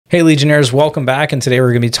Hey Legionnaires, welcome back, and today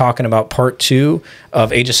we're going to be talking about part 2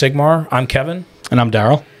 of Age of Sigmar. I'm Kevin. And I'm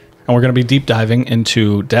Daryl, and we're going to be deep diving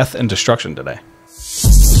into death and destruction today.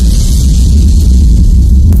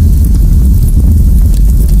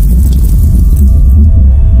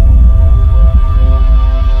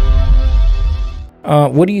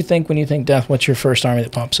 What do you think when you think death? What's your first army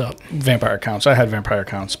that pops up? Vampire counts. I had vampire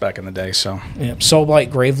counts back in the day, so... Yeah,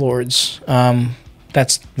 Soulblight Gravelords.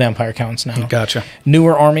 That's vampire counts now. Gotcha.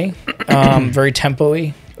 Newer army, very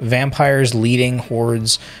tempo-y. Vampires leading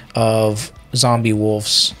hordes of zombie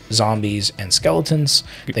wolves, zombies, and skeletons.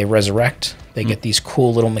 They resurrect. They get these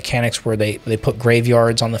cool little mechanics where they put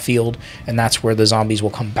graveyards on the field, and that's where the zombies will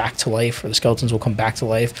come back to life, or the skeletons will come back to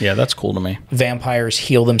life. Yeah, that's cool to me. Vampires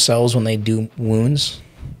heal themselves when they do wounds.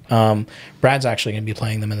 Brad's actually going to be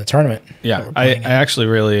playing them in the tournament. Yeah, I actually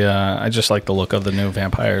really, I just like the look of the new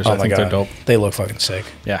vampires. Oh I think they're dope. They look fucking sick.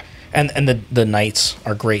 Yeah. And the knights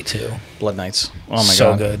are great too. Blood Knights. Oh my god.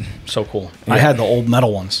 So good. So cool. Yeah. I had the old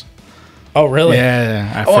metal ones. Oh, really?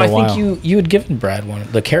 Yeah. I think you had given Brad one.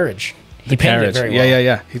 The carriage. He painted it very well.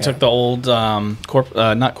 Yeah. He took the old,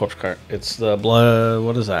 not corpse cart. It's the blood,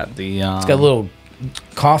 what is that? It's got a little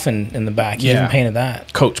coffin in the back. He even painted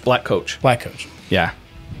that. Coach, black coach. Black coach. Yeah.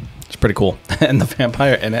 It's pretty cool. And the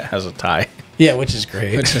vampire in it has a tie. Yeah, which is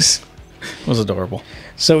great. Was adorable.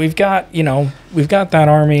 So we've got that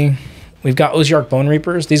army. We've got Osiark Bone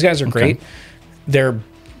Reapers. These guys are great. They're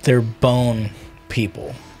bone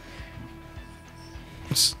people.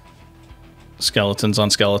 It's skeletons on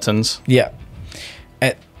skeletons. Yeah.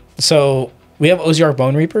 So we have Osiark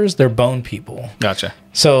Bone Reapers. They're bone people. Gotcha.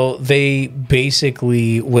 So they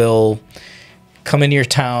basically will come into your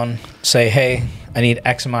town, say, hey, I need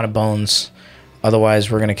X amount of bones.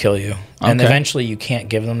 Otherwise, we're going to kill you. And eventually, you can't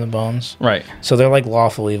give them the bones. Right. So they're like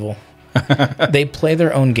lawful evil. They play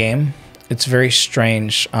their own game. It's very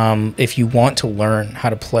strange. If you want to learn how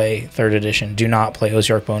to play 3rd edition, do not play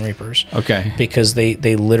Osiark Bone Reapers. Okay. Because they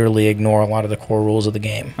literally ignore a lot of the core rules of the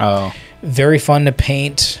game. Oh. Very fun to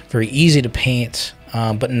paint. Very easy to paint.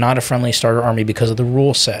 But not a friendly starter army because of the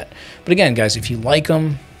rule set. But again, guys, if you like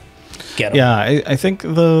them, get them. Yeah, I think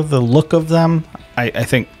the look of them, I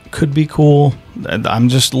think could be cool. I'm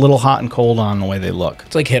just a little hot and cold on the way they look.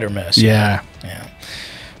 It's like hit or miss. Yeah. Yeah.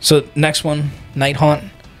 So next one, Night Haunt.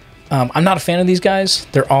 I'm not a fan of these guys.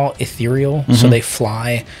 They're all ethereal, so they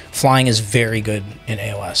fly. Flying is very good in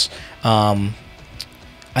AOS.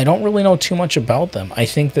 I don't really know too much about them. I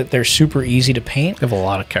think that they're super easy to paint. They have a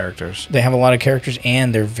lot of characters. They have a lot of characters,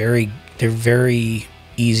 and they're very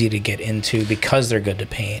easy to get into because they're good to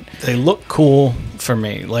paint. They look cool for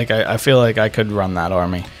me. Like I feel like I could run that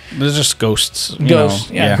army. They're just ghosts.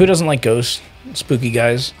 Ghosts, yeah. Who doesn't like ghosts? Spooky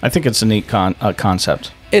guys. I think it's a neat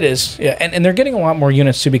concept. It is, yeah. And they're getting a lot more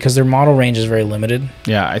units too because their model range is very limited.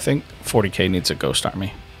 Yeah, I think 40k needs a ghost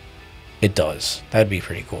army. It does. That'd be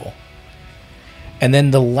pretty cool. And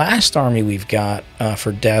then the last army we've got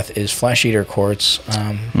for death is Flesh Eater Courts.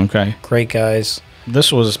 Okay. Great guys.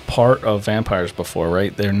 This was part of vampires before,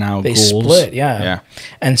 right? They're now they ghouls. Split, yeah.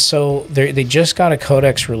 And so they just got a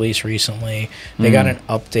codex release recently. They got an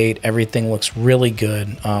update. Everything looks really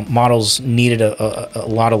good. Models needed a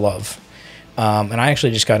lot of love. And I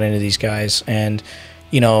actually just got into these guys, and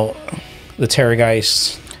the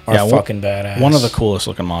Terrorgeists are fucking badass. One of the coolest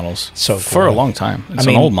looking models. So cool. For a long time. It's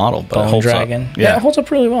an old model, but it holds Dragon. up. Yeah, it holds up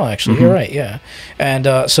really well, actually. You're right, yeah.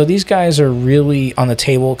 And so these guys are really on the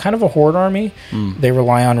table, kind of a horde army. They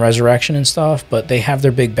rely on resurrection and stuff, but they have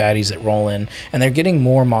their big baddies that roll in, and they're getting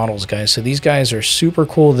more models, guys. So these guys are super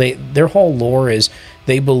cool. Their whole lore is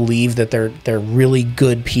they believe that they're really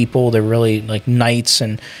good people. They're really like knights,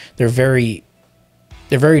 and they're very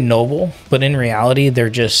noble, but in reality, they're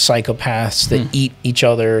just psychopaths that eat each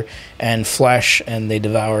other and flesh, and they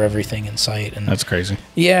devour everything in sight. And that's crazy.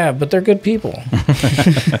 Yeah, but they're good people.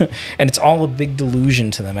 And it's all a big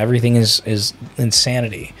delusion to them. Everything is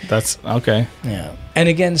insanity. That's okay. Yeah. And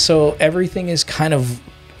again, so everything is kind of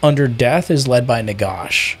under death is led by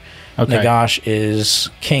Nagash. Okay. Nagash is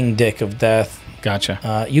King Dick of Death.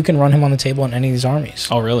 Gotcha. You can run him on the table in any of these armies.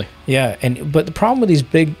 Oh, really? Yeah, but the problem with these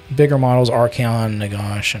bigger models, Archaon,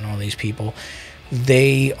 Nagash, and all these people,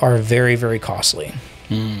 they are very, very costly.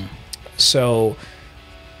 So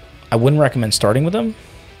I wouldn't recommend starting with them.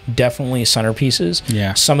 Definitely centerpieces.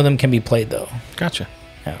 Yeah. Some of them can be played, though. Gotcha.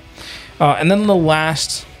 Yeah. And then the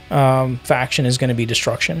last faction is going to be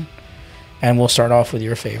Destruction. And we'll start off with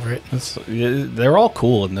your favorite. They're all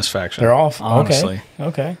cool in this faction. They're all honestly.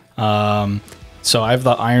 Okay. So I have the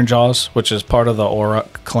Iron Jaws, which is part of the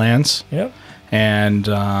Orruk clans. Yep.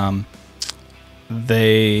 And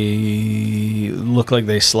they look like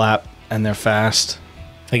they slap, and they're fast.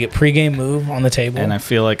 Like a pregame move on the table. And I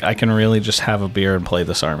feel like I can really just have a beer and play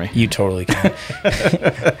this army. You totally can.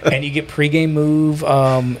 And you get pregame move.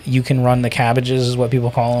 You can run the cabbages, is what people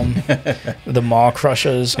call them. The maw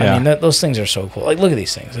crushes. I mean, those things are so cool. Like, look at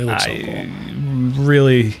these things. They look so cool. I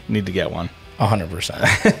really need to get one.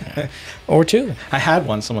 100%. Yeah. Or two. I had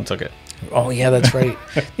one. Someone took it. Oh, yeah, that's right.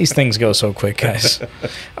 These things go so quick, guys.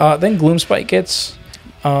 Then Gloomspite gets...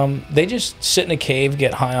 they just sit in a cave,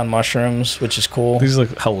 get high on mushrooms, which is cool. These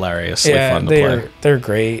look hilariously fun to play. They're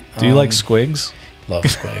great. Do you like squigs? Love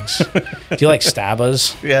squigs. Do you like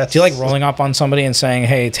stabbas? Yes. Do you like rolling up on somebody and saying,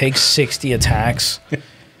 hey, take 60 attacks?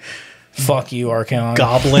 Fuck you, Archaon.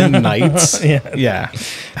 Goblin Knights? Yeah.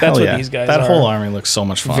 That's what these guys are. That whole army looks so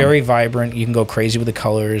much fun. Very vibrant. You can go crazy with the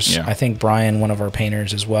colors. Yeah. I think Brian, one of our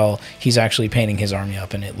painters as well, he's actually painting his army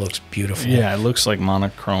up, and it looks beautiful. Yeah, it looks like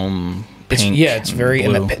monochrome pink. It's very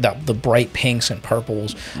blue. and the bright pinks and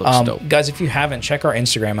purples. Looks dope. Guys, if you haven't, check our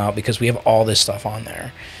Instagram out because we have all this stuff on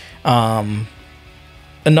there.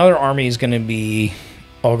 Another army is going to be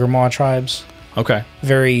Ogre tribes. Okay.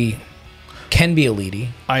 Can be elite.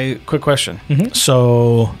 Quick question. Mm-hmm.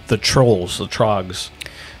 So the trolls, the trogs.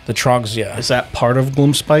 The trogs, yeah. Is that part of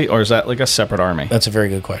Gloomspite, or is that like a separate army? That's a very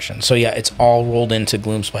good question. So yeah, it's all rolled into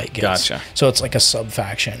Gloomspite Gifts. Gotcha. So it's like a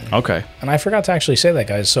sub-faction. Okay. And I forgot to actually say that,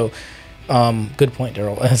 guys. So good point,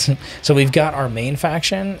 Daryl. So we've got our main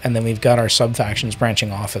faction, and then we've got our sub-factions branching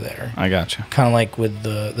off of there. I gotcha. Kind of like with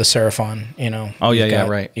the Seraphon, you know. Oh, yeah,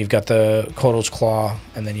 right. You've got the Kotal's Claw,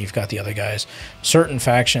 and then you've got the other guys. Certain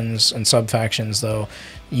factions and sub-factions, though,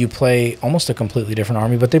 you play almost a completely different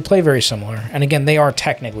army, but they play very similar. And again, they are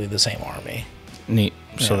technically the same army. Neat.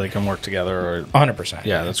 So they can work together. Or 100%.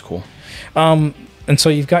 Yeah, that's cool. And so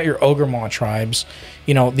you've got your Ogre Maw tribes.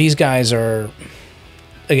 You know, these guys are...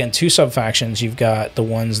 Again, two sub-factions. You've got the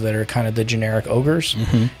ones that are kind of the generic ogres.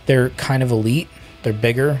 Mm-hmm. They're kind of elite. They're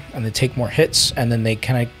bigger, and they take more hits, and then they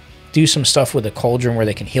kind of do some stuff with the cauldron where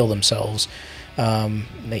they can heal themselves.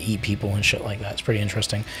 They eat people and shit like that. It's pretty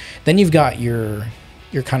interesting. Then you've got your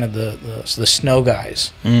kind of the snow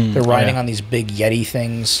guys. They're riding on these big Yeti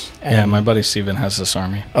things. And my buddy Steven has this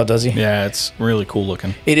army. Oh, does he? Yeah, it's really cool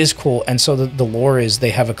looking. It is cool. And so the lore is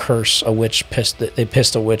they have a curse. A witch they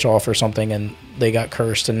pissed a witch off or something, and they got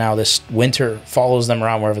cursed. And now this winter follows them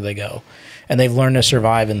around wherever they go. And they've learned to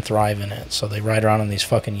survive and thrive in it. So they ride around on these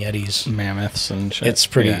fucking Yetis. Mammoths and shit. It's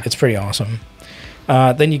pretty awesome.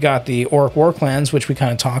 Then you got the Orc War Clans, which we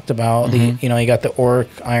kind of talked about. Mm-hmm. You got the Orc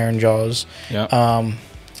Iron Jaws. Yeah.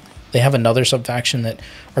 They have another sub-faction that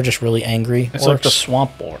are just really angry. It's like the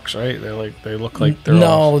swamp orcs, right? They look like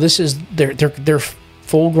they're they're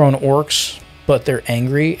full-grown orcs, but they're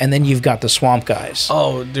angry. And then you've got the swamp guys.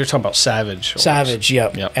 Oh, you're talking about savage. Savage,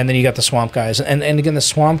 yep. And then you got the swamp guys, and again the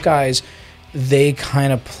swamp guys, they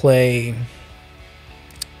kind of play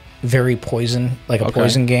very poison, like a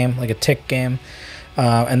poison game, like a tick game.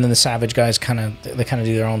 And then the savage guys kind of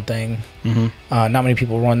do their own thing. Mm-hmm. Not many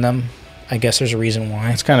people run them. I guess there's a reason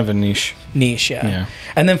why. It's kind of a niche. Yeah.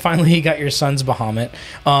 And then finally you got your Sons Bahamut.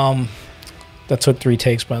 That took 3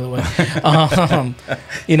 takes, by the way.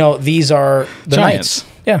 These are the giants. Knights.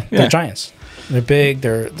 Yeah, they're giants. They're big,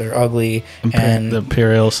 they're ugly. And the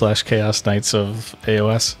Imperial / Chaos Knights of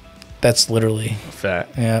AOS. That's literally. Fat.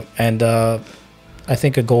 Yeah, and I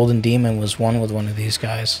think a Golden Demon was one with one of these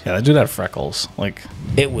guys. Yeah, they do have freckles. Like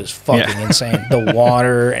it was fucking insane. The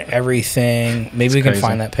water, everything. Maybe we can crazy.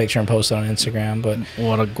 find that picture and post it on Instagram. But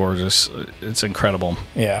what a gorgeous! It's incredible.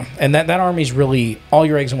 Yeah, and that army's really all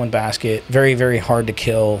your eggs in one basket. Very, very hard to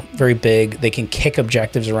kill. Very big. They can kick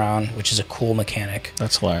objectives around, which is a cool mechanic.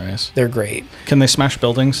 That's hilarious. They're great. Can they smash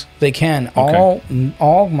buildings? They can. Okay.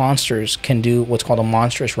 All monsters can do what's called a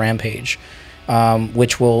monstrous rampage.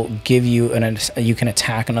 Which will give you you can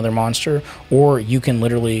attack another monster, or you can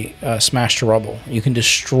literally smash to rubble. You can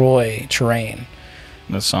destroy terrain.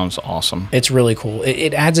 That sounds awesome. It's really cool.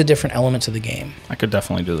 It adds a different element to the game. I could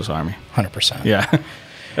definitely do this army. 100%. Yeah.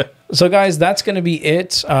 So, guys, that's going to be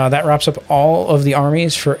it. That wraps up all of the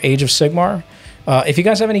armies for Age of Sigmar. If you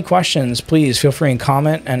guys have any questions, please feel free and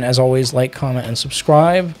comment. And as always, like, comment, and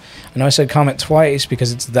subscribe. I know I said comment twice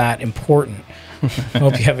because it's that important. I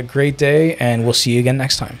hope you have a great day, and we'll see you again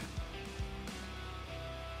next time.